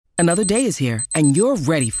Another day is here, and you're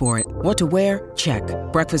ready for it. What to wear? Check.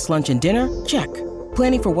 Breakfast, lunch, and dinner? Check.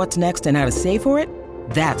 Planning for what's next and how to save for it?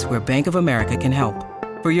 That's where Bank of America can help.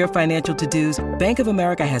 For your financial to-dos, Bank of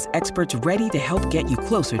America has experts ready to help get you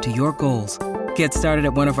closer to your goals. Get started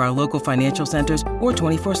at one of our local financial centers or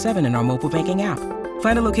 24/7 in our mobile banking app.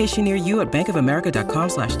 Find a location near you at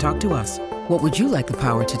bankofamerica.com/talktous. What would you like the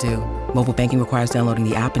power to do? Mobile banking requires downloading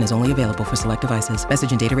the app and is only available for select devices.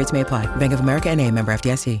 Message and data rates may apply. Bank of America N.A., member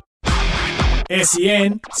FDIC.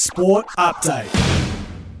 SEN Sport Update.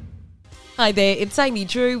 Hi there, it's Amy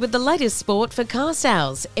Drew with the latest sport for car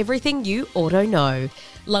sales. Everything you auto know.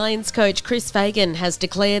 Lions coach Chris Fagan has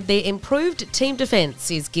declared their improved team defence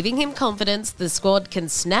is giving him confidence the squad can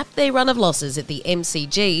snap their run of losses at the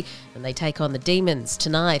MCG when they take on the Demons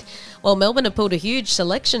tonight. While Melbourne have pulled a huge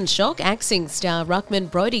selection shock, axing star ruckman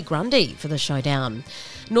Brodie Grundy for the showdown.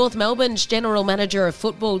 North Melbourne's General Manager of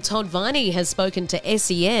Football Todd Viney has spoken to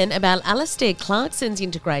SEN about Alistair Clarkson's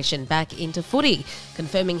integration back into footy,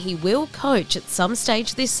 confirming he will coach at some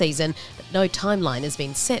stage this season, but no timeline has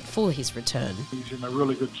been set for his return. He's in a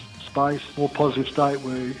really good space, more positive state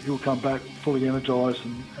where he'll come back fully energised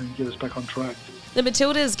and get us back on track. The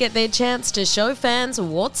Matildas get their chance to show fans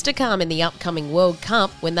what's to come in the upcoming World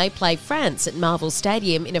Cup when they play France at Marvel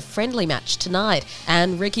Stadium in a friendly match tonight.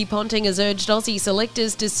 And Ricky Ponting has urged Aussie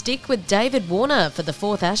selectors to stick with David Warner for the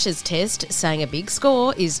fourth Ashes test, saying a big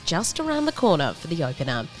score is just around the corner for the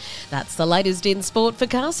opener. That's the latest in sport for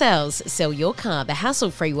car sales. Sell your car the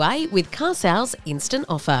hassle-free way with Car Sales Instant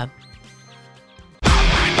Offer.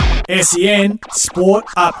 SEN Sport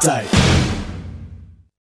Update.